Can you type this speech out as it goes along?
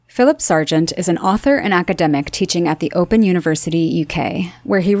Philip Sargent is an author and academic teaching at the Open University UK,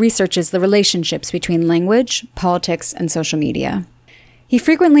 where he researches the relationships between language, politics, and social media. He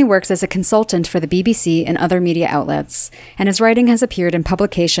frequently works as a consultant for the BBC and other media outlets, and his writing has appeared in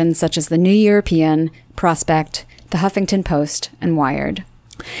publications such as The New European, Prospect, The Huffington Post, and Wired.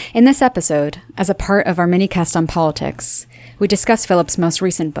 In this episode, as a part of our minicast on politics, we discuss Philip's most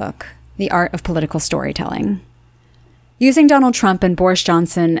recent book, The Art of Political Storytelling. Using Donald Trump and Boris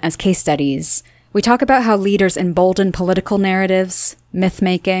Johnson as case studies, we talk about how leaders embolden political narratives,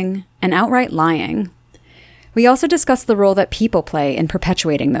 myth-making, and outright lying. We also discuss the role that people play in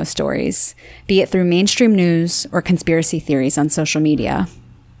perpetuating those stories, be it through mainstream news or conspiracy theories on social media.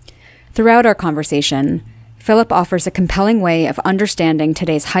 Throughout our conversation, Philip offers a compelling way of understanding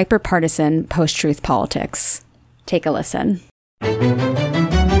today's hyper-partisan post-truth politics. Take a listen.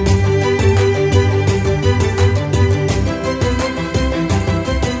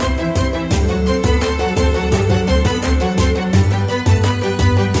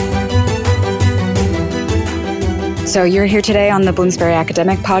 So you're here today on the Bloomsbury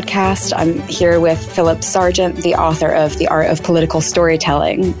Academic Podcast. I'm here with Philip Sargent, the author of The Art of Political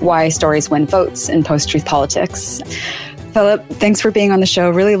Storytelling, Why Stories Win Votes in Post-Truth Politics. Philip, thanks for being on the show.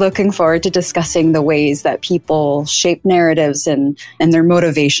 Really looking forward to discussing the ways that people shape narratives and their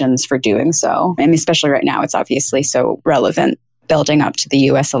motivations for doing so. And especially right now, it's obviously so relevant building up to the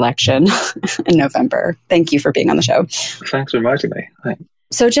US election in November. Thank you for being on the show. Thanks for inviting me. Thanks.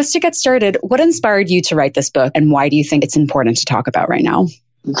 So just to get started, what inspired you to write this book and why do you think it's important to talk about right now?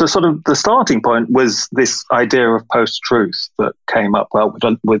 The starting point was this idea of post-truth that came up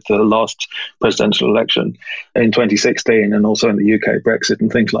with the last presidential election in 2016 and also in the UK, Brexit and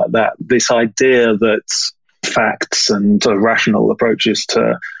things like that. This idea that facts and rational approaches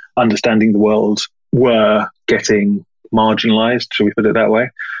to understanding the world were getting marginalized, should we put it that way?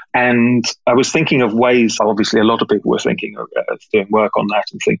 And I was thinking of ways, obviously a lot of people were thinking of doing work on that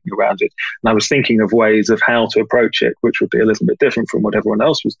and thinking around it. And I was thinking of ways of how to approach it, which would be a little bit different from what everyone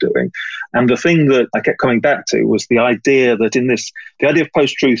else was doing. And the thing that I kept coming back to was the idea that the idea of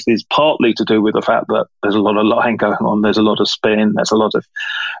post-truth is partly to do with the fact that there's a lot of lying going on, there's a lot of spin, there's a lot of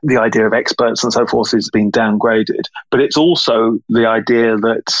the idea of experts and so forth is being downgraded. But it's also the idea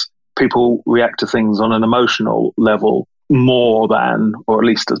that people react to things on an emotional level more than, or at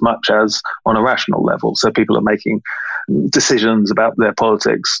least as much as, on a rational level. So people are making decisions about their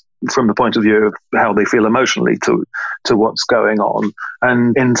politics from the point of view of how they feel emotionally to what's going on.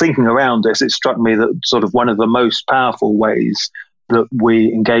 And in thinking around this, it struck me that sort of one of the most powerful ways that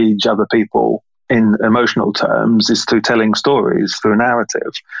we engage other people in emotional terms is through telling stories, through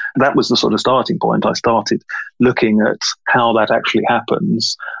narrative. That was the sort of starting point. I started looking at how that actually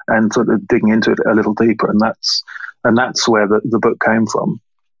happens and sort of digging into it a little deeper. And that's where the book came from.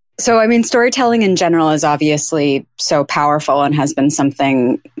 So, I mean, storytelling in general is obviously so powerful and has been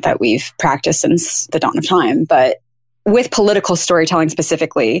something that we've practiced since the dawn of time. But with political storytelling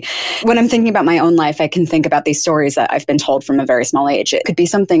specifically, when I'm thinking about my own life, I can think about these stories that I've been told from a very small age. It could be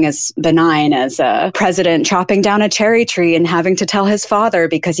something as benign as a president chopping down a cherry tree and having to tell his father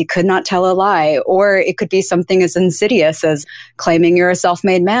because he could not tell a lie. Or it could be something as insidious as claiming you're a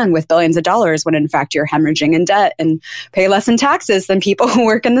self-made man with billions of dollars when in fact you're hemorrhaging in debt and pay less in taxes than people who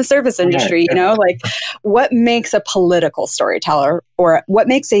work in the service industry. You know, like what makes a political storyteller or what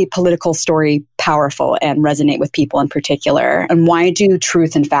makes a political story powerful and resonate with people in particular? And why do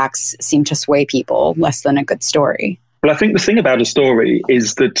truth and facts seem to sway people less than a good story? Well, I think the thing about a story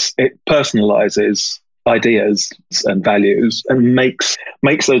is that it personalizes ideas and values and makes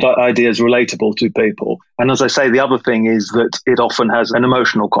those ideas relatable to people. And as I say, the other thing is that it often has an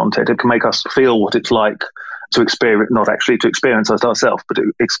emotional content. It can make us feel what it's like to experience, not actually to experience it ourselves, but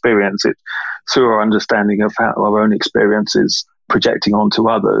to experience it through our understanding of how our own experiences projecting onto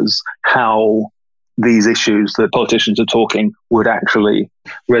others, how these issues that politicians are talking would actually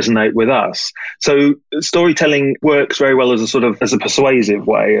resonate with us. So storytelling works very well as a persuasive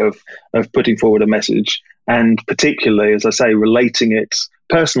way of putting forward a message, and particularly, as I say, relating it,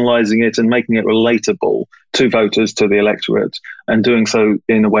 personalizing it and making it relatable to voters, to the electorate, and doing so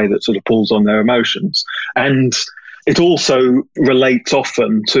in a way that sort of pulls on their emotions. And it also relates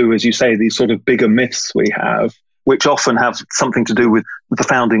often to, as you say, these sort of bigger myths we have, which often have something to do with the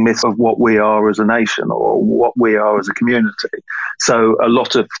founding myth of what we are as a nation or what we are as a community. So a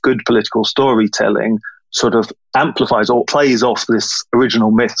lot of good political storytelling sort of amplifies or plays off this original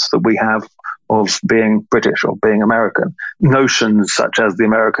myths that we have of being British or being American. Notions such as the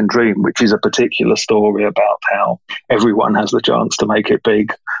American dream, which is a particular story about how everyone has the chance to make it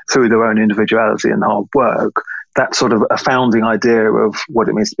big through their own individuality and hard work, That's sort of a founding idea of what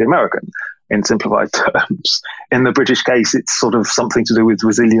it means to be American in simplified terms. In the British case, it's sort of something to do with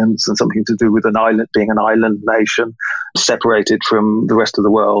resilience and something to do with being an island nation, separated from the rest of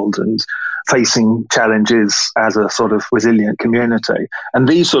the world and facing challenges as a sort of resilient community. And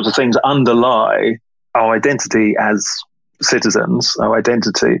these sorts of things underlie our identity as citizens, our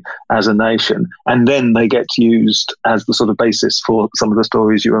identity as a nation, and then they get used as the sort of basis for some of the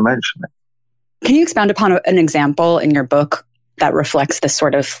stories you were mentioning. Can you expound upon an example in your book that reflects this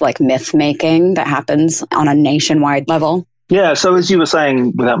sort of like myth making that happens on a nationwide level? Yeah, so as you were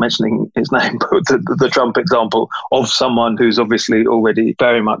saying, without mentioning his name, but the Trump example of someone who's obviously already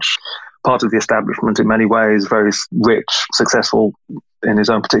very much part of the establishment in many ways, very rich, successful in his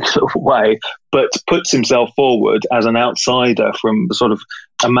own particular way, but puts himself forward as an outsider from sort of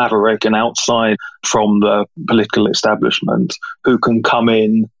a maverick, an outside from the political establishment who can come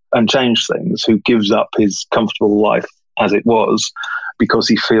in and change things, who gives up his comfortable life as it was because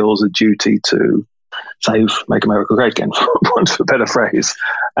he feels a duty to make America great again, for want of a better phrase.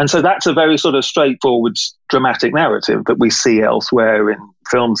 And so that's a very sort of straightforward, dramatic narrative that we see elsewhere in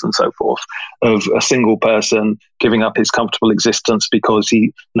films and so forth, of a single person giving up his comfortable existence because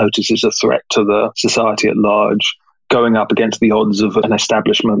he notices a threat to the society at large, going up against the odds of an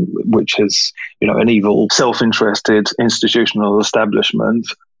establishment which is, an evil, self-interested institutional establishment,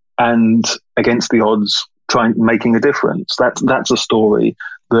 and against the odds making a difference. That's a story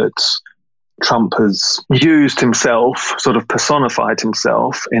that Trump has used himself, sort of personified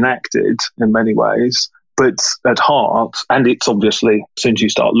himself, enacted in many ways, but at heart, and it's obviously, as soon as you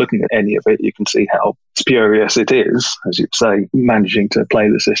start looking at any of it, you can see how spurious it is, as you say, managing to play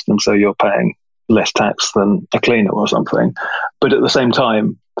the system so you're paying less tax than a cleaner or something. But at the same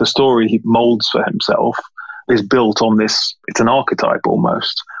time, the story he molds for himself is built on this, it's an archetype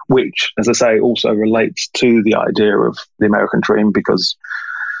almost, which, as I say, also relates to the idea of the American dream, because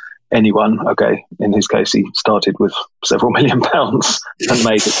anyone, okay, in his case, he started with several £1 million and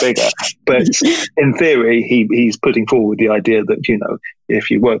made it bigger. But in theory, he's putting forward the idea that, if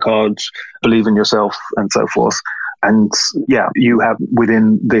you work hard, believe in yourself and so forth, and you have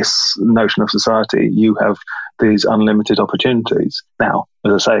within this notion of society, you have these unlimited opportunities. Now,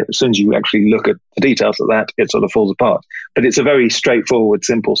 as I say, as soon as you actually look at the details of that, it sort of falls apart. But it's a very straightforward,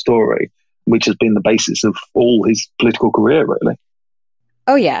 simple story, which has been the basis of all his political career, really.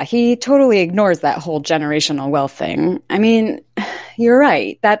 Oh, yeah, he totally ignores that whole generational wealth thing. I mean, you're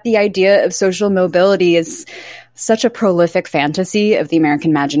right that the idea of social mobility is such a prolific fantasy of the American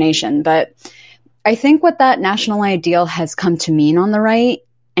imagination. But I think what that national ideal has come to mean on the right,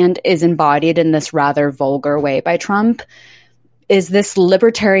 and is embodied in this rather vulgar way by Trump, is this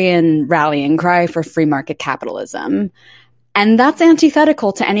libertarian rallying cry for free market capitalism. And that's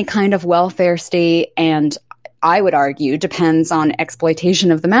antithetical to any kind of welfare state, and I would argue depends on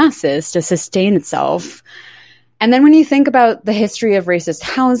exploitation of the masses to sustain itself. And then when you think about the history of racist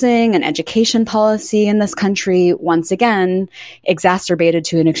housing and education policy in this country, once again, exacerbated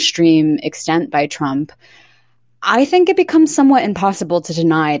to an extreme extent by Trump, I think it becomes somewhat impossible to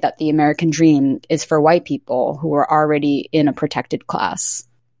deny that the American dream is for white people who are already in a protected class.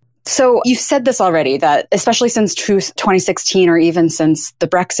 So you've said this already, that especially since Truth 2016 or even since the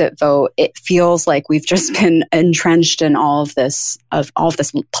Brexit vote, it feels like we've just been entrenched in all of this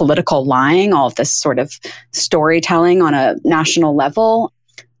political lying, all of this sort of storytelling on a national level.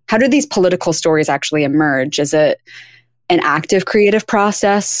 How do these political stories actually emerge? Is it an active creative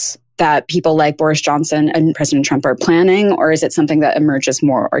process that people like Boris Johnson and President Trump are planning, or is it something that emerges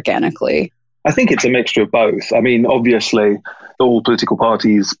more organically? I think it's a mixture of both. I mean, obviously, all political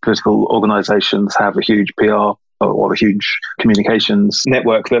parties, political organizations have a huge PR or a huge communications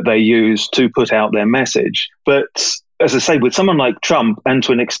network that they use to put out their message. But as I say, with someone like Trump, and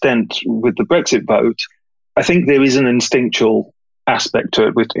to an extent with the Brexit vote, I think there is an instinctual aspect to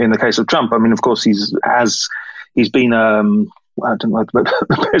it. In the case of Trump, I mean, of course, he's been, I don't know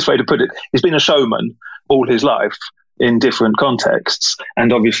the best way to put it, he's been a showman all his life in different contexts,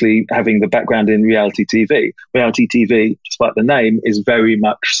 and obviously having the background in reality TV. Reality TV, despite the name, is very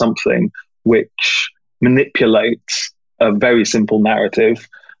much something which manipulates a very simple narrative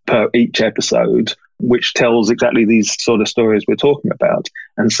per each episode, which tells exactly these sort of stories we're talking about.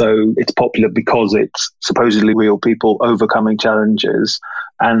 And so it's popular because it's supposedly real people overcoming challenges,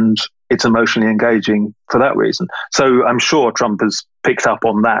 and it's emotionally engaging for that reason. So I'm sure Trump has picked up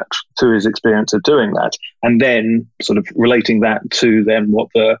on that to his experience of doing that, and then sort of relating that to then what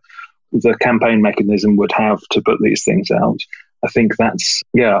the campaign mechanism would have to put these things out. I think that's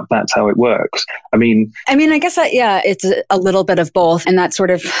how it works. I mean, I guess that, it's a little bit of both. And that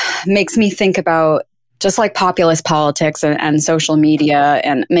sort of makes me think about just like populist politics and social media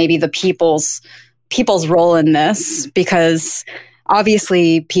and maybe the people's role in this, because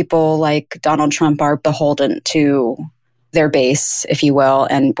obviously people like Donald Trump are beholden to their base, if you will,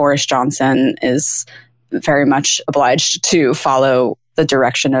 and Boris Johnson is very much obliged to follow the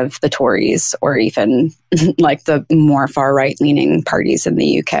direction of the Tories or even like the more far right-leaning parties in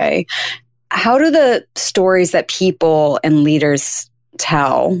the UK. How do the stories that people and leaders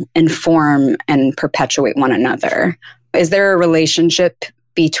tell inform and perpetuate one another? Is there a relationship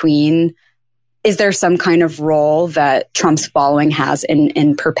between, is there some kind of role that Trump's following has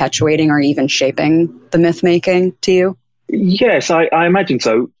in perpetuating or even shaping the myth-making to you? Yes, I imagine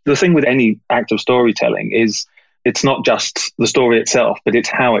so. The thing with any act of storytelling is it's not just the story itself, but it's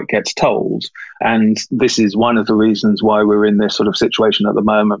how it gets told. And this is one of the reasons why we're in this sort of situation at the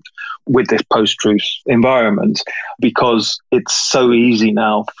moment with this post-truth environment, because it's so easy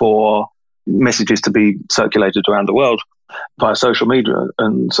now for messages to be circulated around the world via social media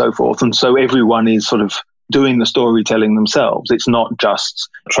and so forth. And so everyone is sort of doing the storytelling themselves. It's not just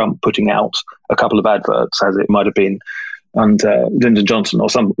Trump putting out a couple of adverts, as it might have been under Lyndon Johnson or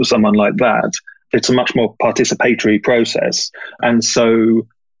someone like that. It's a much more participatory process. And so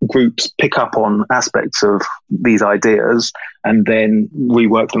groups pick up on aspects of these ideas and then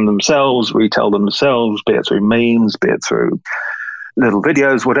rework them themselves, retell them themselves, be it through memes, be it through little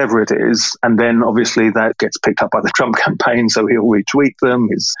videos, whatever it is. And then obviously that gets picked up by the Trump campaign, so he'll retweet them.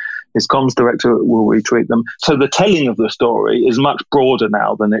 His comms director will retweet them. So the telling of the story is much broader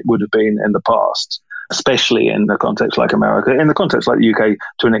now than it would have been in the past, especially in the context like America, in the context like the UK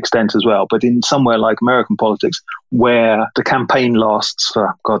to an extent as well, but in somewhere like American politics, where the campaign lasts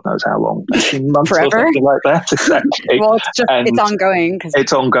for God knows how long, 18 months forever? Or something like that. Exactly. Well, it's ongoing.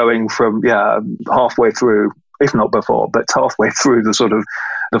 It's ongoing from, halfway through, if not before, but halfway through the sort of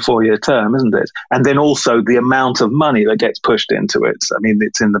the 4-year term, isn't it? And then also the amount of money that gets pushed into it. I mean,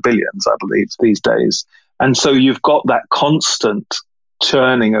 it's in the billions, I believe, these days. And so you've got that constant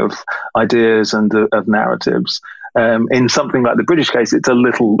churning of ideas and of narratives. In something like the British case, it's a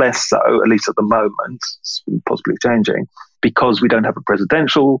little less so, at least at the moment, it's possibly changing, because we don't have a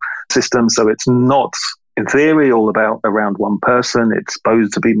presidential system. So it's not, in theory, all about around one person. It's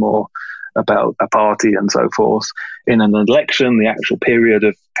supposed to be more about a party and so forth. In an election, the actual period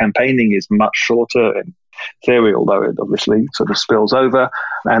of campaigning is much shorter in theory, although it obviously sort of spills over,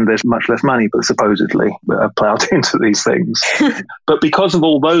 and there's much less money, but supposedly plowed into these things. But because of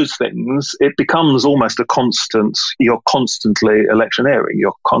all those things, it becomes almost a constant, you're constantly electioneering,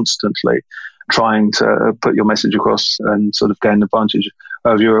 you're constantly trying to put your message across and sort of gain advantage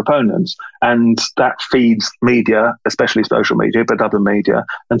of your opponents. And that feeds media, especially social media, but other media.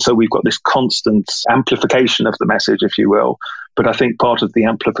 And so we've got this constant amplification of the message, if you will. But I think part of the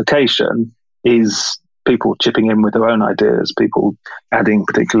amplification is people chipping in with their own ideas, people adding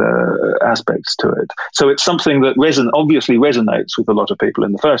particular aspects to it. So it's something that obviously resonates with a lot of people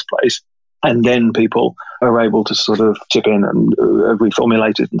in the first place. And then people are able to sort of chip in and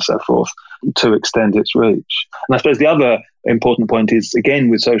reformulate it and so forth to extend its reach. And I suppose the other important point is, again,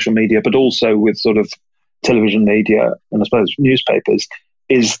 with social media, but also with sort of television media and I suppose newspapers,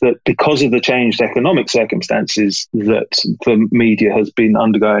 is that because of the changed economic circumstances that the media has been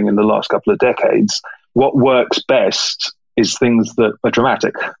undergoing in the last couple of decades, what works best is things that are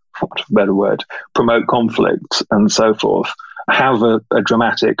dramatic, for want of a better word, promote conflict and so forth, have a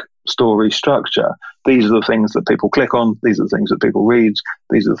dramatic story structure. These are the things that people click on. These are the things that people read.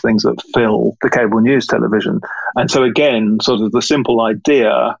 These are the things that fill the cable news television. And so again, sort of the simple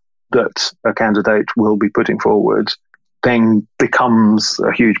idea that a candidate will be putting forward then becomes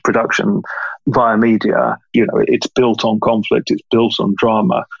a huge production via media. You know, it's built on conflict, it's built on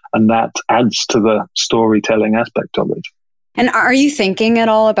drama, and that adds to the storytelling aspect of it. And are you thinking at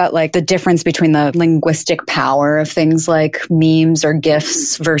all about like the difference between the linguistic power of things like memes or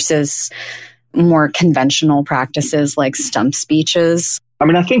GIFs versus more conventional practices like stump speeches? I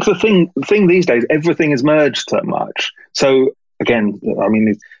mean, I think the thing these days, everything is merged so much. So again, I mean,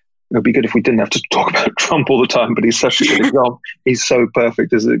 it would be good if we didn't have to talk about Trump all the time, but he's such a good example. He's so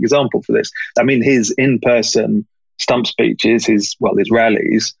perfect as an example for this. I mean, his in-person stump speeches, his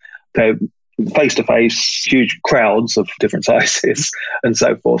rallies, they're face-to-face, huge crowds of different sizes and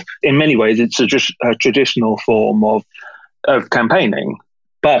so forth. In many ways, it's a traditional form of campaigning.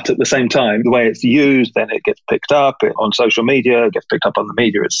 But at the same time, the way it's used, then it gets picked up on social media, it gets picked up on the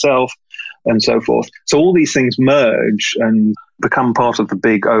media itself, and so forth. So all these things merge and become part of the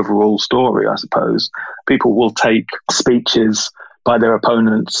big overall story, I suppose. People will take speeches by their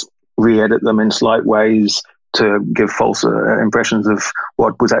opponents, re-edit them in slight ways to give false impressions of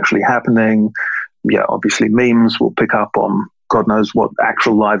what was actually happening. obviously memes will pick up on God knows what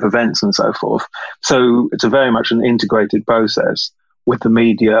actual live events and so forth. So it's a very much an integrated process with the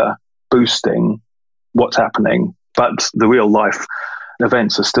media boosting what's happening, but the real life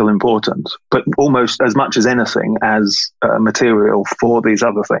events are still important, but almost as much as anything as material for these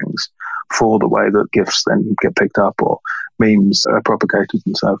other things, for the way that GIFs then get picked up or memes are propagated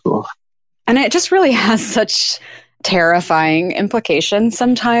and so forth. And it just really has such terrifying implications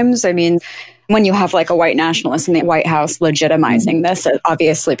sometimes. I mean, when you have like a white nationalist in the White House legitimizing this, it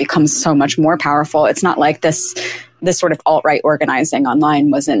obviously becomes so much more powerful. It's not like this sort of alt-right organizing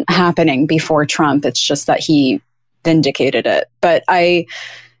online wasn't happening before Trump. It's just that he vindicated it. But I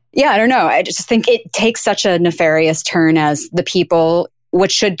don't know. I just think it takes such a nefarious turn as the people,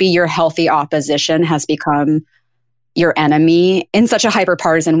 what should be your healthy opposition, has become your enemy in such a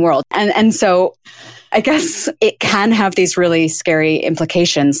hyper-partisan world. And so I guess it can have these really scary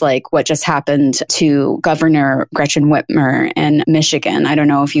implications, like what just happened to Governor Gretchen Whitmer in Michigan. I don't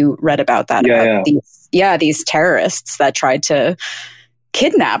know if you read about that. These terrorists that tried to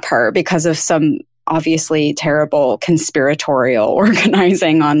kidnap her because of some obviously terrible conspiratorial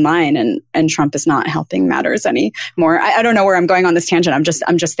organizing online, and Trump is not helping matters anymore. I don't know where I'm going on this tangent.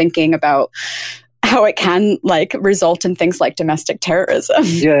 I'm just thinking about how it can like result in things like domestic terrorism.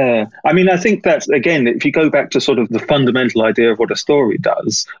 Yeah. I mean, I think that, again, if you go back to sort of the fundamental idea of what a story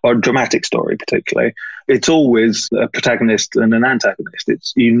does, or a dramatic story particularly, it's always a protagonist and an antagonist.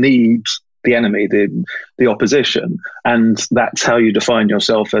 You need the enemy, the opposition, and that's how you define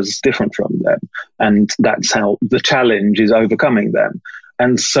yourself as different from them. And that's how the challenge is overcoming them.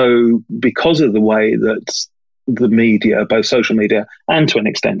 And so because of the way that the media, both social media and to an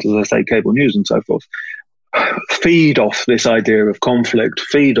extent, as I say, cable news and so forth, feed off this idea of conflict,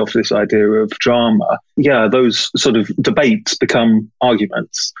 feed off this idea of drama, those sort of debates become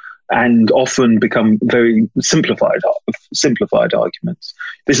arguments and often become very simplified arguments.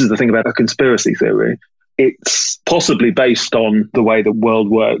 This is the thing about a conspiracy theory. It's possibly based on the way the world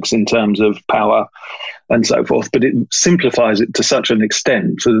works in terms of power and so forth, but it simplifies it to such an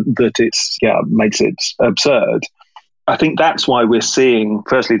extent that makes it absurd. I think that's why we're seeing,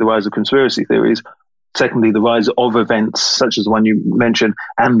 firstly, the rise of conspiracy theories, secondly, the rise of events such as the one you mentioned,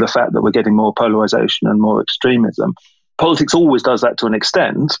 and the fact that we're getting more polarization and more extremism. Politics always does that to an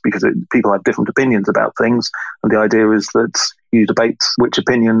extent because people have different opinions about things. And the idea is that you debate which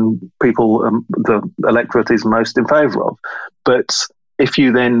opinion the electorate is most in favour of. But if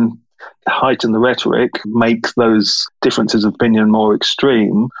you then heighten the rhetoric, make those differences of opinion more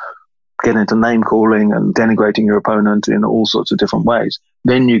extreme, get into name calling and denigrating your opponent in all sorts of different ways,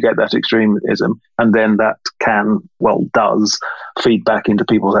 then you get that extremism, and then that does feed back into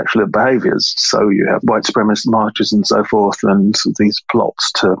people's actual behaviours. So you have white supremacist marches and so forth, and these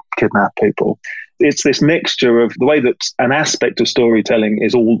plots to kidnap people. It's this mixture of the way that an aspect of storytelling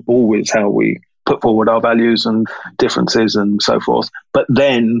is always how we put forward our values and differences and so forth, but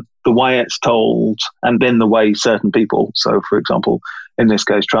then the way it's told, and then the way certain people, so for example, in this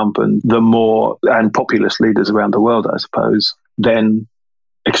case Trump and populist leaders around the world, I suppose, then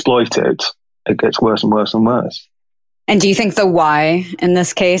exploit it, it gets worse and worse and worse. And do you think the why in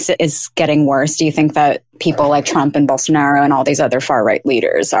this case is getting worse? Do you think that people like Trump and Bolsonaro and all these other far-right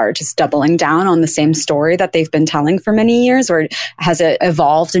leaders are just doubling down on the same story that they've been telling for many years, or has it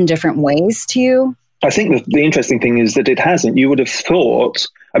evolved in different ways to you? I think that the interesting thing is that it hasn't. You would have thought,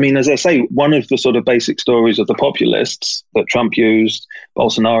 I mean, as I say, one of the sort of basic stories of the populists that Trump used,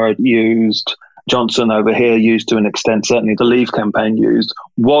 Bolsonaro used, Johnson over here used to an extent, certainly the Leave campaign used,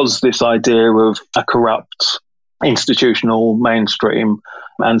 was this idea of a corrupt institutional mainstream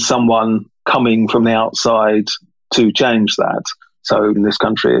and someone coming from the outside to change that. So in this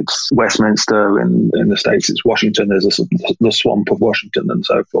country, it's Westminster. In the States, it's Washington. There's the swamp of Washington and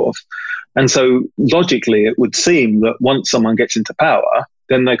so forth. And so logically, it would seem that once someone gets into power,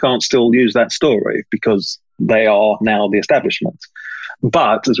 then they can't still use that story because they are now the establishment.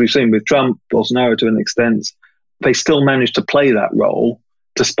 But as we've seen with Trump, Bolsonaro to an extent, they still manage to play that role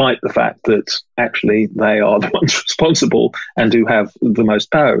despite the fact that actually they are the ones responsible and do have the most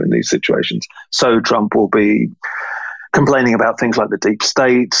power in these situations. So Trump will be complaining about things like the deep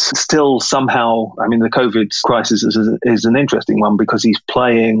state. Still somehow, I mean, the COVID crisis is an interesting one because he's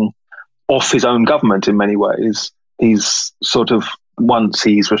playing off his own government in many ways. He's sort of, once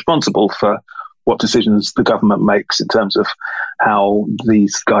he's responsible for what decisions the government makes in terms of how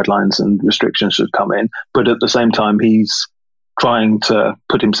these guidelines and restrictions should come in, but at the same time, he's trying to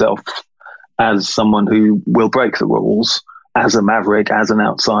put himself as someone who will break the rules, as a maverick, as an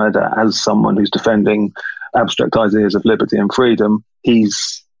outsider, as someone who's defending abstract ideas of liberty and freedom.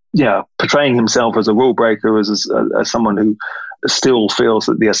 He's portraying himself as a rule breaker, as someone who still feels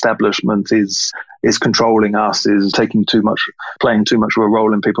that the establishment is controlling us, is playing too much of a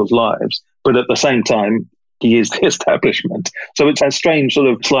role in people's lives. But at the same time, he is the establishment. So it's a strange sort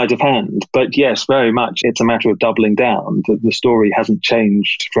of sleight of hand. But yes, very much it's a matter of doubling down. The story hasn't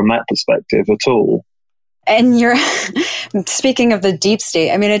changed from that perspective at all. And you're speaking of the deep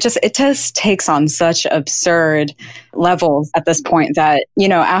state. I mean, it just takes on such absurd levels at this point that,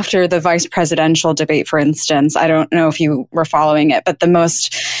 after the vice presidential debate, for instance, I don't know if you were following it, but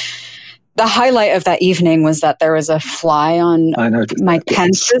the highlight of that evening was that there was a fly on Mike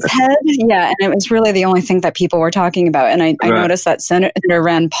Pence's head. Yeah. And it was really the only thing that people were talking about. And I noticed that Senator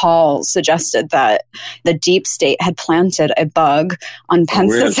Rand Paul suggested that the deep state had planted a bug on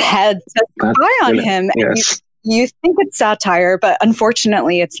Pence's head to spy on him. Yes. You think it's satire, but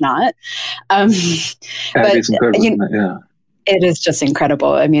unfortunately it's not. It's incredible, It is just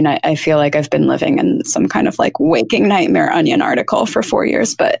incredible. I mean, I feel like I've been living in some kind of like waking nightmare Onion article for 4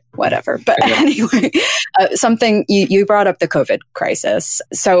 years, but whatever. But anyway, something you brought up, the COVID crisis.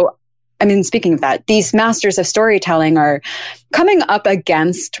 So, I mean, speaking of that, these masters of storytelling are coming up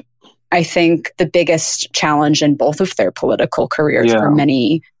against, I think, the biggest challenge in both of their political careers for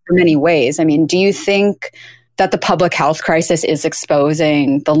many ways. I mean, do you think that the public health crisis is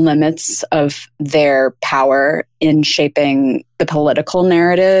exposing the limits of their power in shaping the political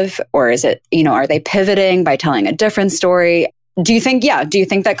narrative? Or is it, are they pivoting by telling a different story? Do you think that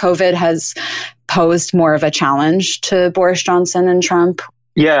COVID has posed more of a challenge to Boris Johnson and Trump?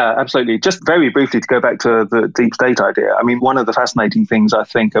 Yeah, absolutely. Just very briefly to go back to the deep state idea. I mean, one of the fascinating things I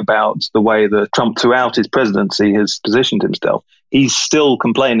think about the way that Trump throughout his presidency has positioned himself, he's still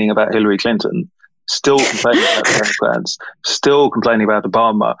complaining about Hillary Clinton, still complaining about the Democrats, still complaining about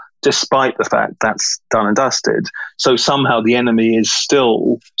Obama, despite the fact that's done and dusted. So somehow the enemy is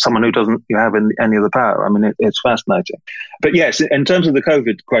still someone who doesn't have any of the power. I mean, it's fascinating. But yes, in terms of the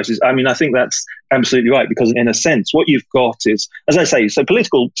COVID crisis, I mean, I think that's absolutely right, because in a sense, what you've got is, as I say, so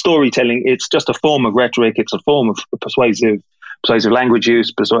political storytelling, it's just a form of rhetoric, it's a form of persuasive language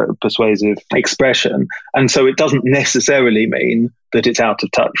use, persuasive expression. And so it doesn't necessarily mean that it's out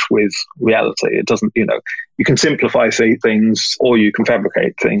of touch with reality. It doesn't, you can simplify things or you can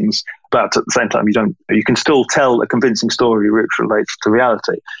fabricate things, but at the same time, you can still tell a convincing story which relates to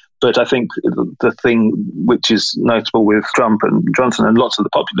reality. But I think the thing which is notable with Trump and Johnson and lots of the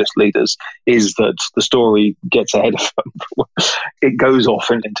populist leaders is that the story gets ahead of them. It goes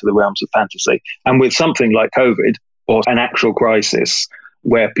off into the realms of fantasy. And with something like COVID, or an actual crisis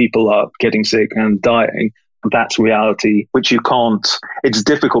where people are getting sick and dying, that's reality, which it's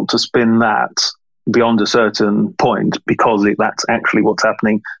difficult to spin that beyond a certain point because that's actually what's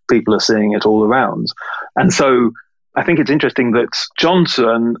happening. People are seeing it all around. And so I think it's interesting that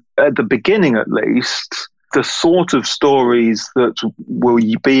Johnson, at the beginning at least, the sort of stories that were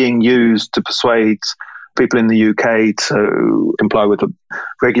being used to persuade people in the UK to comply with the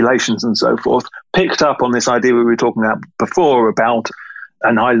regulations and so forth, picked up on this idea we were talking about before about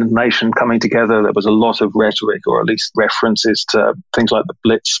an island nation coming together. There was a lot of rhetoric, or at least references to things like the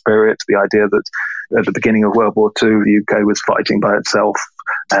Blitz spirit, the idea that at the beginning of World War II, the UK was fighting by itself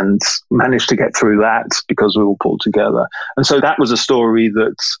and managed to get through that because we all pulled together. And so that was a story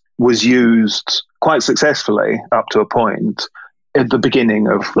that was used quite successfully up to a point at the beginning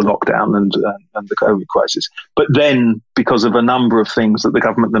of the lockdown and the COVID crisis. But then, because of a number of things that the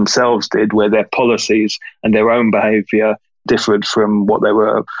government themselves did, where their policies and their own behaviour differed from what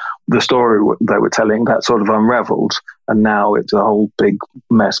the story they were telling, that sort of unravelled. And now it's a whole big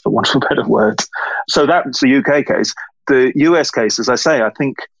mess, for want of a better word. So that's the UK case. The US case, as I say, I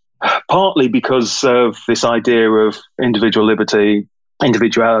think partly because of this idea of individual liberty,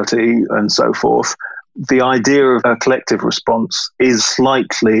 individuality, and so forth, the idea of a collective response is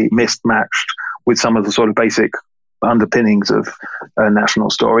slightly mismatched with some of the sort of basic underpinnings of a national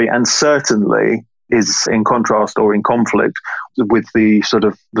story, and certainly is in contrast or in conflict with the sort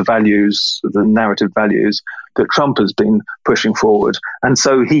of the values, the narrative values that Trump has been pushing forward. And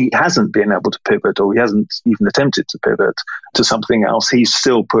so he hasn't been able to pivot, or he hasn't even attempted to pivot to something else. He's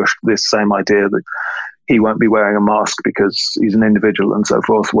still pushed this same idea that he won't be wearing a mask because he's an individual and so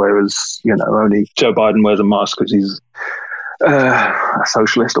forth, whereas, only Joe Biden wears a mask because he's a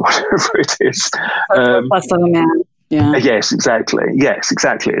socialist or whatever it is. Less of a man. Yeah. Yes, exactly. There's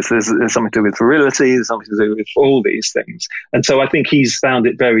something to do with virility, there's something to do with all these things. And so I think he's found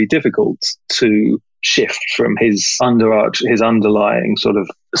it very difficult to shift from his underlying sort of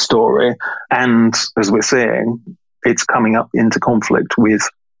story. And as we're seeing, it's coming up into conflict with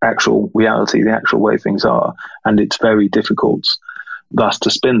actual reality, the actual way things are. And it's very difficult thus to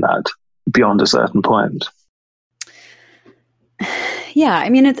spin that beyond a certain point. Yeah, I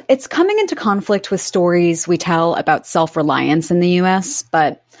mean, it's coming into conflict with stories we tell about self-reliance in the US,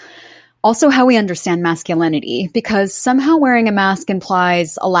 but also how we understand masculinity, because somehow wearing a mask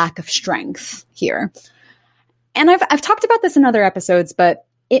implies a lack of strength here. And I've talked about this in other episodes, but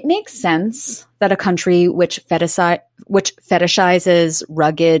it makes sense that a country which fetishizes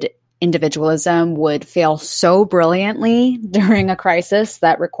rugged individualism would fail so brilliantly during a crisis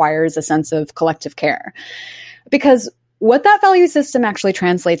that requires a sense of collective care. Because what that value system actually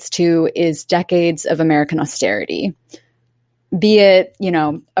translates to is decades of American austerity, be it,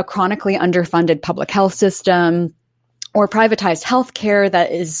 a chronically underfunded public health system or privatized healthcare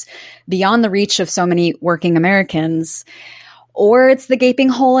that is beyond the reach of so many working Americans, or it's the gaping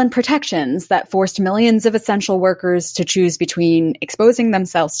hole in protections that forced millions of essential workers to choose between exposing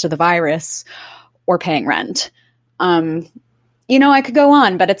themselves to the virus or paying rent. I could go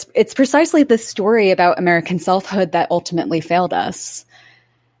on, but it's precisely this story about American selfhood that ultimately failed us.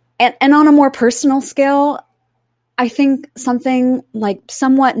 And on a more personal scale, I think something like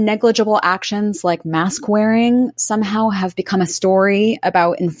somewhat negligible actions like mask wearing somehow have become a story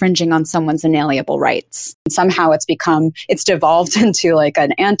about infringing on someone's inalienable rights. Somehow it's devolved into like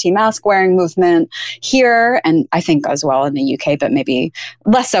an anti-mask wearing movement here, and I think as well in the UK, but maybe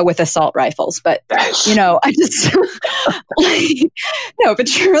less so with assault rifles. But, I just, no, but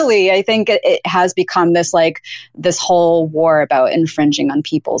truly, I think it has become this whole war about infringing on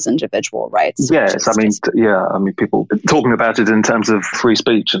people's individual rights. Yes, people talking about it in terms of free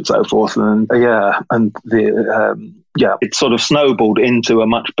speech and so forth, and it sort of snowballed into a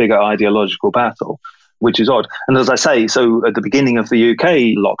much bigger ideological battle, which is odd. And as I say, so at the beginning of the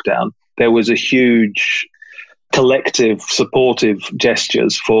UK lockdown, there was a huge collective supportive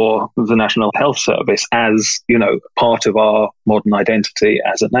gestures for the National Health Service as, part of our modern identity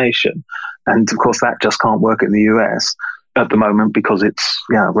as a nation. And of course, that just can't work in the US at the moment because it's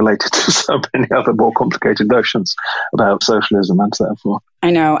related to so many other more complicated notions about socialism and so forth.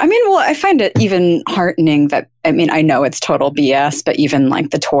 I know. I find it even heartening that, I know it's total BS, but even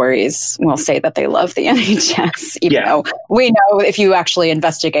like the Tories will say that they love the NHS, even though we know if you actually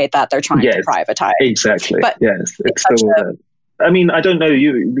investigate that, they're trying to privatize. Exactly. But yes, it's still I don't know,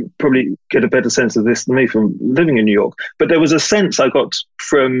 you probably get a better sense of this than me from living in New York, but there was a sense I got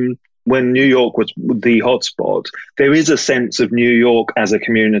from when New York was the hotspot. There is a sense of New York as a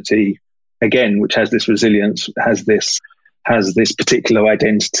community, again, which has this resilience, has this particular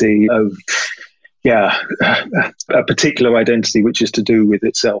identity of, a particular identity which is to do with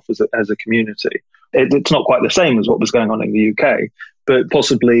itself as a community. It's not quite the same as what was going on in the UK, but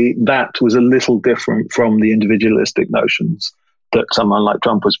possibly that was a little different from the individualistic notions that someone like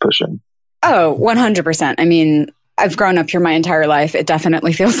Trump was pushing. Oh, 100%. I've grown up here my entire life. It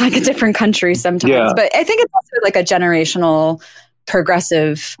definitely feels like a different country sometimes. But I think it's also like a generational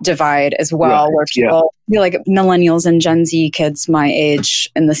progressive divide as well, where people feel like millennials and Gen Z kids my age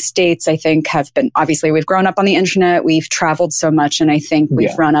in the States, I think, have been, obviously we've grown up on the internet, we've traveled so much, and I think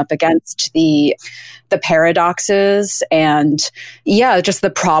we've run up against the paradoxes and just the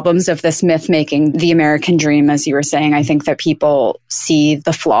problems of this myth making the American dream, as you were saying. I think that people see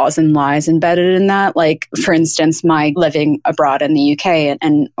the flaws and lies embedded in that. Like, for instance, my living abroad in the UK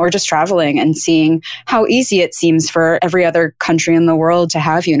and or just traveling and seeing how easy it seems for every other country in the world to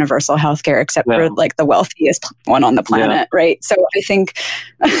have universal healthcare, except for like the wealthiest one on the planet, right? So I think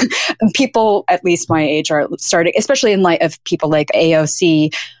people, at least my age, are starting, especially in light of people like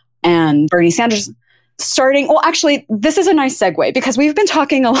AOC and Bernie Sanders, actually, this is a nice segue because we've been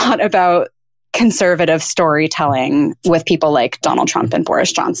talking a lot about conservative storytelling with people like Donald Trump and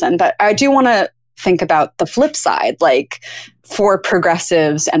Boris Johnson. But I do want to think about the flip side, like for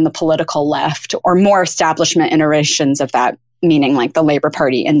progressives and the political left, or more establishment iterations of that, meaning like the Labor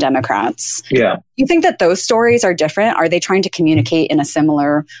Party and Democrats. Yeah. You think that those stories are different? Are they trying to communicate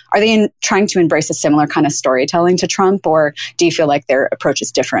trying to embrace a similar kind of storytelling to Trump, or do you feel like their approach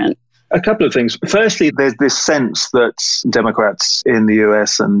is different? A couple of things. Firstly, there's this sense that Democrats in the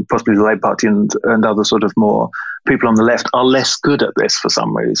US and possibly the Labour Party and other sort of more people on the left are less good at this for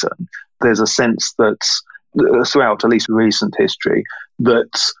some reason. There's a sense that throughout at least recent history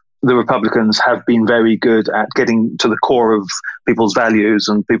that the Republicans have been very good at getting to the core of people's values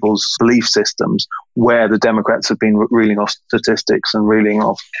and people's belief systems, where the Democrats have been reeling off statistics and reeling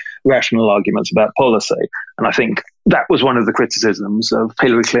off rational arguments about policy. And I think that was one of the criticisms of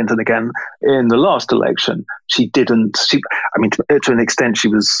Hillary Clinton again in the last election. To an extent, she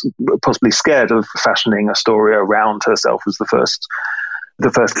was possibly scared of fashioning a story around herself as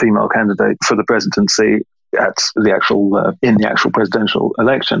the first female candidate for the presidency. at the actual in the actual presidential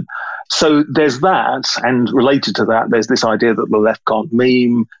election. So there's that, and related to that, there's this idea that the left can't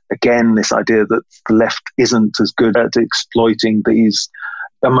meme. Again, this idea that the left isn't as good at exploiting these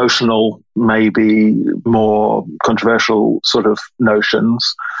emotional, maybe more controversial sort of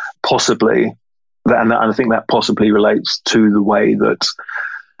notions, possibly. And I think that possibly relates to the way that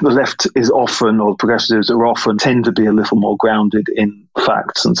the left is often, or progressives are often, tend to be a little more grounded in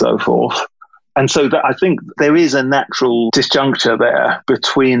facts and so forth. And so that I think there is a natural disjuncture there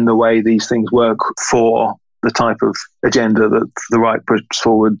between the way these things work for the type of agenda that the right puts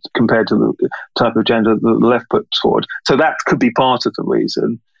forward compared to the type of agenda that the left puts forward. So that could be part of the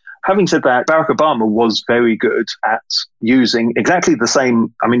reason. Having said that, Barack Obama was very good at using exactly the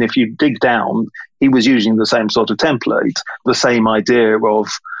same. I mean, if you dig down, he was using the same sort of template, the same idea of,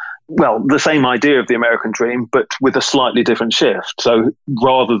 well, the same idea of the American dream, but with a slightly different shift. So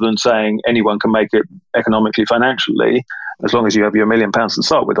rather than saying anyone can make it economically, financially, as long as you have your £1 million to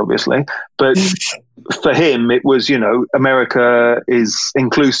start with, obviously. But for him, it was, America is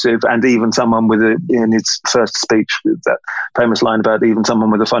inclusive, and even someone with in his first speech, with that famous line about even someone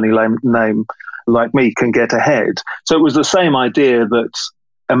with a funny name like me can get ahead. So it was the same idea that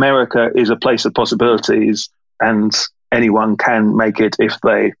America is a place of possibilities and anyone can make it if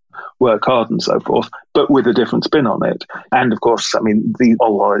they work hard and so forth, but with a different spin on it. And of course, I mean, the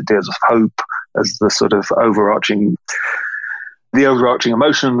whole ideas of hope as the sort of overarching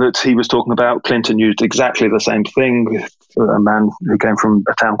emotion that he was talking about. Clinton used exactly the same thing with a man who came from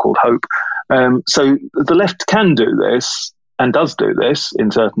a town called Hope. So the left can do this and does do this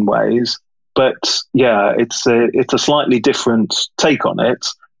in certain ways, but yeah, it's a slightly different take on it.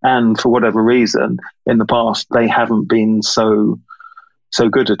 And for whatever reason, in the past, they haven't been so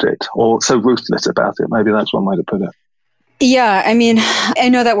good at it, or so ruthless about it. Maybe that's one way to put it. Yeah, I mean, I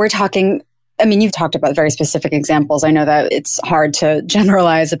know that you've talked about very specific examples. I know that it's hard to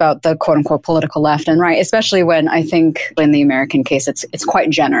generalize about the quote unquote political left and right, especially when I think in the American case, it's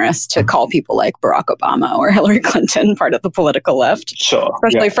quite generous to call people like Barack Obama or Hillary Clinton part of the political left. Sure.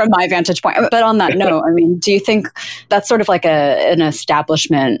 Especially from my vantage point. But on that note, I mean, do you think that's sort of like an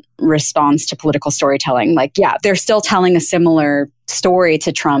establishment response to political storytelling? Like, yeah, they're still telling a similar story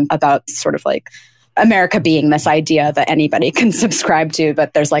to Trump about sort of like America being this idea that anybody can subscribe to,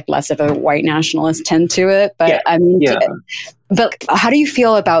 but there's like less of a white nationalist tint to it. But yeah. I mean, but how do you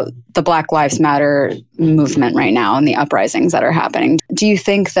feel about the Black Lives Matter movement right now and the uprisings that are happening? Do you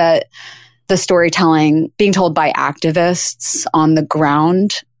think that the storytelling being told by activists on the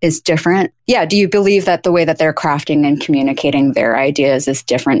ground is different? Yeah. Do you believe that the way that they're crafting and communicating their ideas is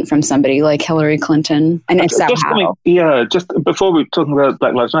different from somebody like Hillary Clinton? And if so, how? Just before we're talking about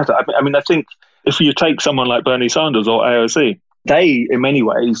Black Lives Matter, I mean, I think if you take someone like Bernie Sanders or AOC, they, in many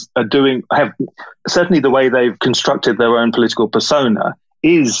ways, have certainly the way they've constructed their own political persona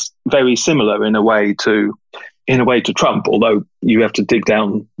is very similar in a way to Trump, although you have to dig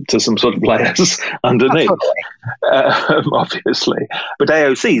down to some sort of layers underneath, obviously. But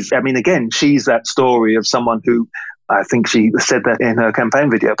AOC's, I mean, again, she's that story of someone who, I think she said that in her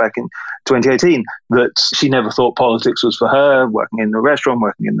campaign video back in 2018, that she never thought politics was for her, working in a restaurant,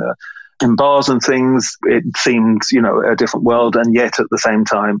 working in bars and things. It seemed, a different world. And yet at the same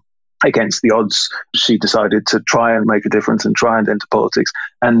time, against the odds, she decided to try and make a difference and try and enter politics,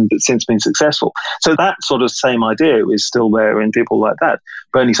 and it's since been successful. So that sort of same idea is still there in people like that.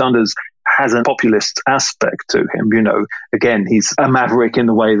 Bernie Sanders has a populist aspect to him. Again, he's a maverick in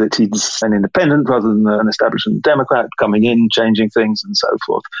the way that he's an independent rather than an establishment Democrat, coming in, changing things and so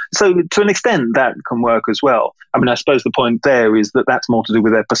forth. So to an extent, that can work as well. I mean, I suppose the point there is that that's more to do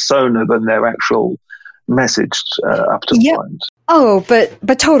with their persona than their actual message up to the point. Oh,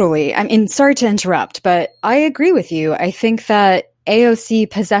 but totally. I mean, sorry to interrupt, but I agree with you. I think that AOC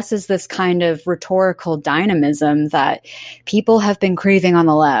possesses this kind of rhetorical dynamism that people have been craving on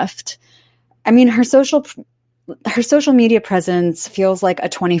the left. I mean, her social media presence feels like a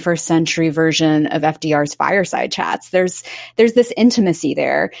 21st century version of FDR's fireside chats. There's this intimacy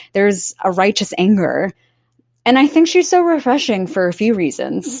there. There's a righteous anger. And I think she's so refreshing for a few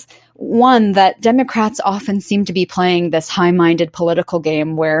reasons. One, that Democrats often seem to be playing this high-minded political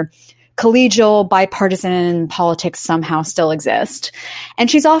game where collegial, bipartisan politics somehow still exist. And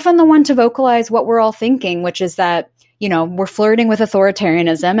she's often the one to vocalize what we're all thinking, which is that, we're flirting with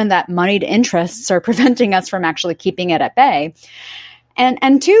authoritarianism and that moneyed interests are preventing us from actually keeping it at bay.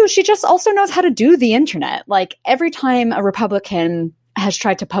 And two, she just also knows how to do the internet. Like every time a Republican has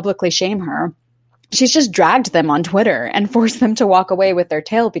tried to publicly shame her, she's just dragged them on Twitter and forced them to walk away with their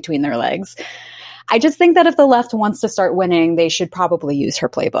tail between their legs. I just think that if the left wants to start winning, they should probably use her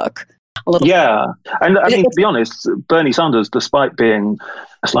playbook. a little. Yeah. And I mean, to be honest, Bernie Sanders, despite being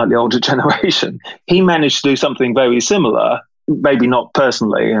a slightly older generation, he managed to do something very similar. Maybe not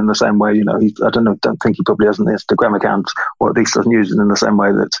personally in the same way, I don't think he probably has an Instagram account, or at least doesn't use it in the same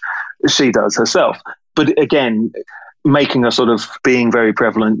way that she does herself. But again, making a sort of being very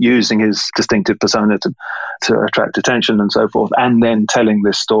prevalent, using his distinctive persona to attract attention and so forth, and then telling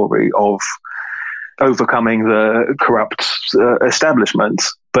this story of overcoming the corrupt establishment,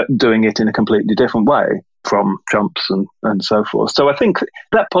 but doing it in a completely different way from Trump's and so forth. So I think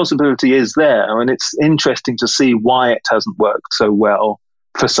that possibility is there, and it's interesting to see why it hasn't worked so well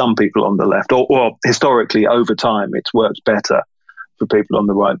for some people on the left, or historically over time it's worked better for people on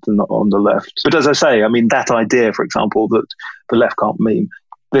the right than on the left. But as I say, I mean, that idea, for example, that the left can't meme,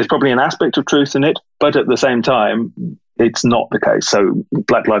 there's probably an aspect of truth in it, but at the same time, it's not the case. So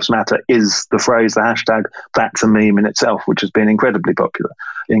Black Lives Matter is the phrase, the hashtag, that's a meme in itself, which has been incredibly popular,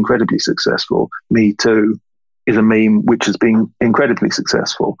 incredibly successful. Me Too is a meme which has been incredibly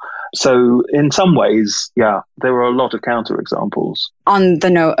successful. So in some ways, yeah, there are a lot of counterexamples. On the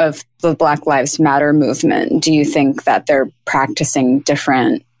note of the Black Lives Matter movement, do you think that they're practicing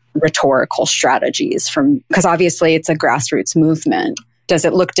different rhetorical strategies because obviously it's a grassroots movement? Does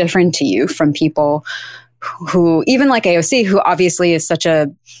it look different to you from people who, even like AOC, who obviously is such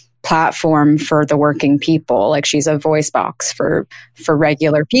a platform for the working people, like she's a voice box for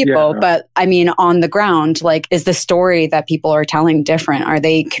regular people. Yeah. But I mean, on the ground, like, is the story that people are telling different? Are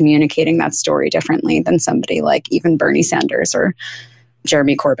they communicating that story differently than somebody like even Bernie Sanders or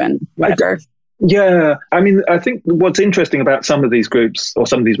Jeremy Corbyn, whatever? Yeah. I mean, I think what's interesting about some of these groups or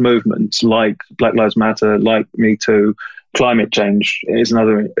some of these movements, like Black Lives Matter, like Me Too, climate change is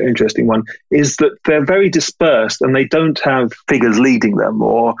another interesting one, is that they're very dispersed and they don't have figures leading them,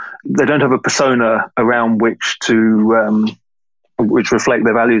 or they don't have a persona around which to which reflect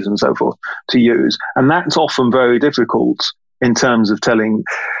their values and so forth to use. And that's often very difficult in terms of telling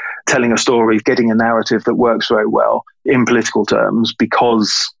a story, getting a narrative that works very well in political terms,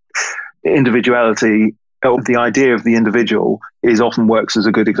 because individuality, or the idea of the individual, often works as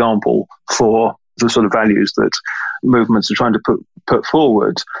a good example for the sort of values that movements are trying to put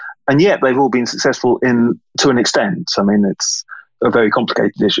forward. And yet they've all been successful to an extent. I mean, it's a very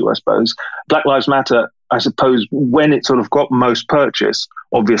complicated issue, I suppose. Black Lives Matter, I suppose, when it sort of got most purchase,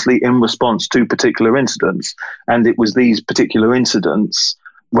 obviously in response to particular incidents. And it was these particular incidents,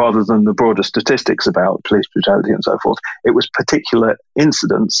 rather than the broader statistics about police brutality and so forth, it was particular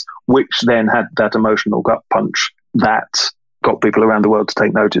incidents which then had that emotional gut punch that got people around the world to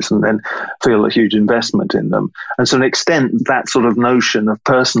take notice and then feel a huge investment in them. And to an extent, that sort of notion of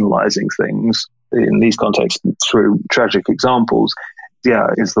personalizing things in these contexts through tragic examples,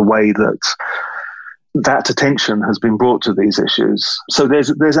 is the way that attention has been brought to these issues. So there's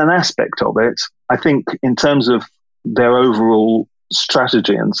an aspect of it. I think in terms of their overall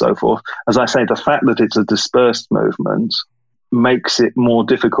strategy and so forth, as I say, the fact that it's a dispersed movement makes it more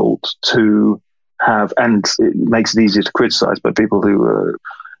difficult to have, and it makes it easier to criticize by people who are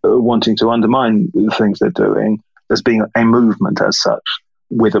wanting to undermine the things they're doing as being a movement as such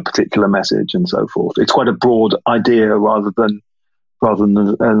with a particular message and so forth. It's quite a broad idea rather than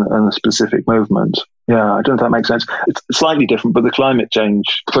a specific movement. Yeah, I don't know if that makes sense. It's slightly different, but the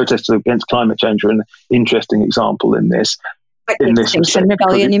protests against climate change are an interesting example in this. Like Extinction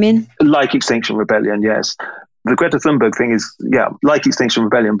Rebellion, you mean? Like Extinction Rebellion, yes. The Greta Thunberg thing is, like Extinction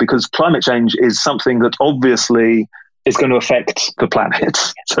Rebellion, because climate change is something that obviously is going to affect the planet.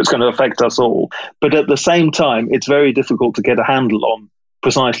 So it's going to affect us all. But at the same time, it's very difficult to get a handle on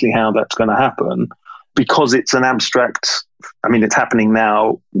precisely how that's going to happen, because it's an abstract. I mean, it's happening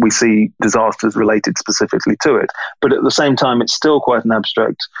now. We see disasters related specifically to it. But at the same time, it's still quite an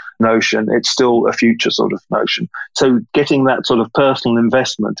abstract notion. It's still a future sort of notion. So getting that sort of personal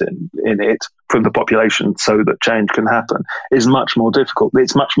investment in it from the population so that change can happen is much more difficult.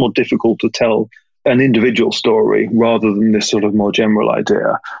 It's much more difficult to tell an individual story rather than this sort of more general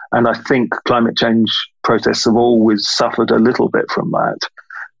idea. And I think climate change protests have always suffered a little bit from that.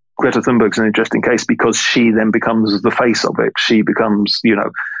 Greta Thunberg's an interesting case because she then becomes the face of it. She becomes the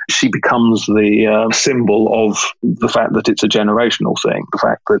symbol of the fact that it's a generational thing, the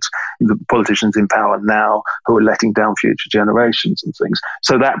fact that the politicians in power now who are letting down future generations and things.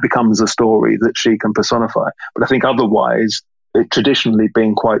 So that becomes a story that she can personify. But I think otherwise, it traditionally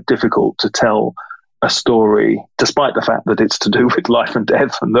been quite difficult to tell a story, despite the fact that it's to do with life and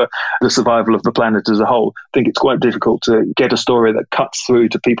death and the survival of the planet as a whole. I think it's quite difficult to get a story that cuts through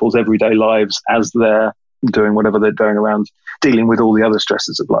to people's everyday lives as they're doing whatever they're doing around dealing with all the other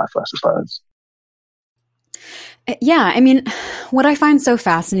stresses of life, I suppose. Yeah, I mean, what I find so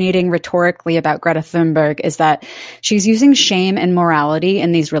fascinating rhetorically about Greta Thunberg is that she's using shame and morality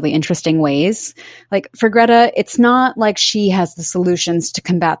in these really interesting ways. Like for Greta, it's not like she has the solutions to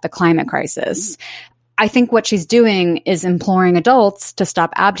combat the climate crisis. I think what she's doing is imploring adults to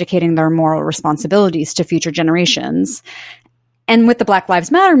stop abdicating their moral responsibilities to future generations. And with the Black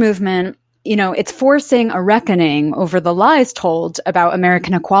Lives Matter movement, you know, it's forcing a reckoning over the lies told about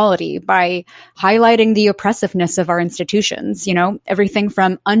American equality by highlighting the oppressiveness of our institutions, you know, everything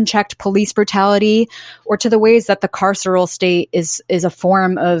from unchecked police brutality or to the ways that the carceral state is a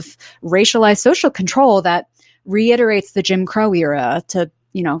form of racialized social control that reiterates the Jim Crow era, to,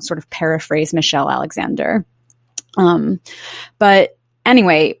 you know, sort of paraphrase Michelle Alexander. But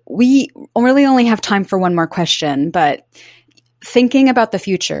anyway, we really only have time for one more question, but thinking about the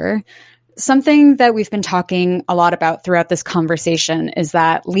future, something that we've been talking a lot about throughout this conversation is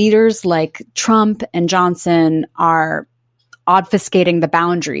that leaders like Trump and Johnson are obfuscating the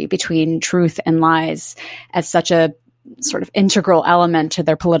boundary between truth and lies as such a sort of integral element to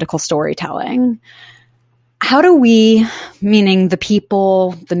their political storytelling. How do we, meaning the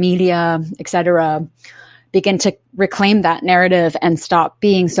people, the media, etc., begin to reclaim that narrative and stop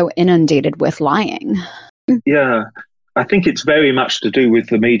being so inundated with lying? Yeah. I think it's very much to do with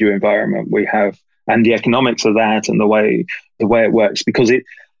the media environment we have and the economics of that and the way it works, because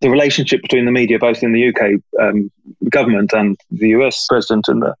the relationship between the media, both in the UK government and the US president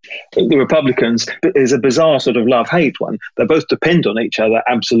and the Republicans, is a bizarre sort of love-hate one. They both depend on each other,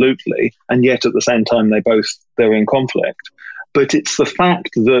 absolutely, and yet at the same time they're in conflict. But it's the fact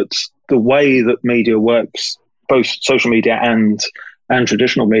that the way that media works, both social media and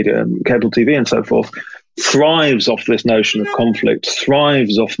traditional media, cable TV and so forth, thrives off this notion of conflict,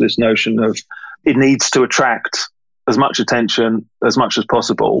 thrives off this notion of it needs to attract as much attention as much as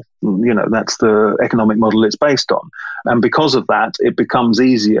possible. You know, that's the economic model it's based on. And because of that, it becomes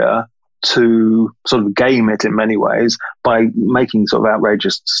easier to sort of game it in many ways by making sort of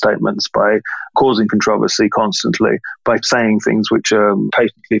outrageous statements, by causing controversy constantly, by saying things which are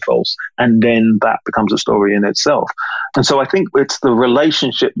patently false. And then that becomes a story in itself. And so I think it's the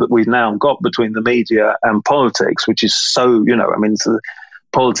relationship that we've now got between the media and politics, which is so, you know, I mean,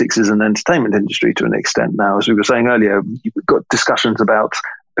 politics is an entertainment industry to an extent now. As we were saying earlier, you've got discussions about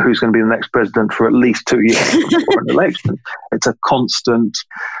who's going to be the next president for at least 2 years before an election. It's a constant,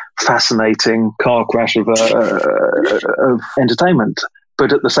 fascinating car crash of entertainment.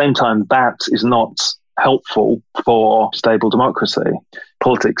 But at the same time, that is not helpful for stable democracy.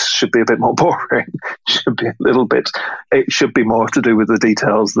 Politics should be a bit more boring. It should be more to do with the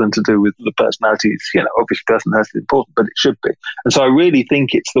details than to do with the personalities. You know, obviously personality is important, but it should be. And so I really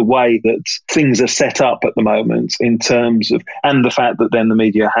think it's the way that things are set up at the moment in terms of, and the fact that then the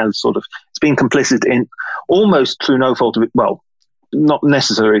media has sort of, it's been complicit in almost through no fault of it, well, not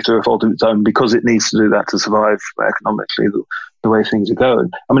necessarily through a fault of its own, because it needs to do that to survive economically, the way things are going.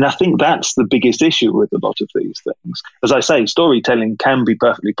 I mean, I think that's the biggest issue with a lot of these things. As I say, storytelling can be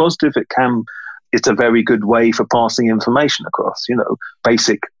perfectly positive. It's a very good way for passing information across. You know,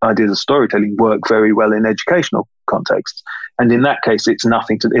 basic ideas of storytelling work very well in educational contexts. And in that case, it's not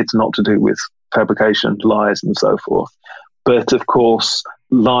to do with fabrication, lies, and so forth. But of course,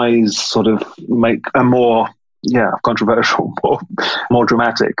 lies sort of make a more controversial, more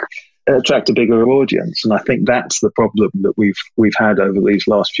dramatic, attract a bigger audience. And I think that's the problem that we've had over these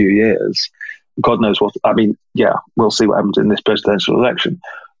last few years. God knows what, I mean, we'll see what happens in this presidential election.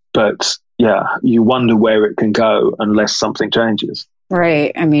 But you wonder where it can go unless something changes.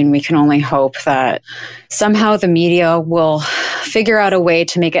 Right. I mean, we can only hope that somehow the media will figure out a way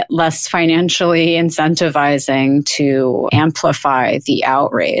to make it less financially incentivizing to amplify the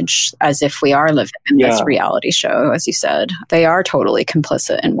outrage, as if we are living in this reality show, as you said. They are totally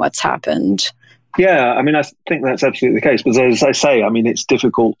complicit in what's happened. Yeah, I mean, I think that's absolutely the case. But as I say, I mean, it's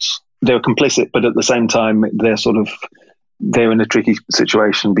difficult. They're complicit, but at the same time, they're in a tricky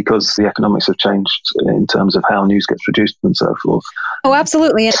situation because the economics have changed in terms of how news gets produced and so forth. Oh,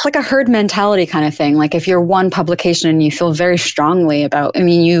 absolutely. It's like a herd mentality kind of thing. Like if you're one publication and you feel very strongly about, I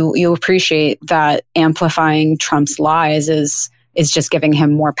mean, you appreciate that amplifying Trump's lies is just giving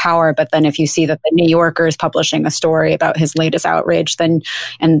him more power. But then if you see that the New Yorker is publishing a story about his latest outrage, then,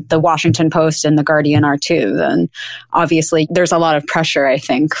 and the Washington Post and the Guardian are too, then obviously there's a lot of pressure, I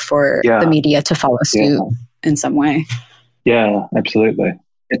think, for the media to follow suit in some way. Yeah, absolutely.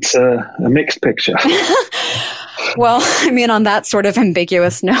 It's a mixed picture. Well, I mean, on that sort of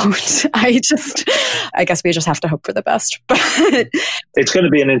ambiguous note, I guess we just have to hope for the best. But it's going to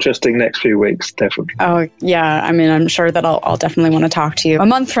be an interesting next few weeks, definitely. Oh, yeah. I mean, I'm sure that I'll definitely want to talk to you a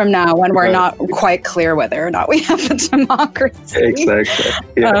month from now when we're not quite clear whether or not we have a democracy. Exactly.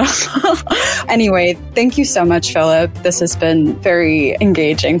 Yes. Anyway, thank you so much, Philip. This has been very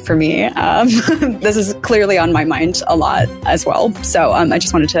engaging for me. This is clearly on my mind a lot as well. So I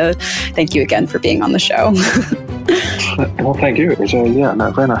just wanted to thank you again for being on the show. Well, thank you. It was very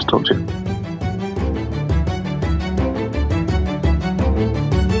nice to talk to you.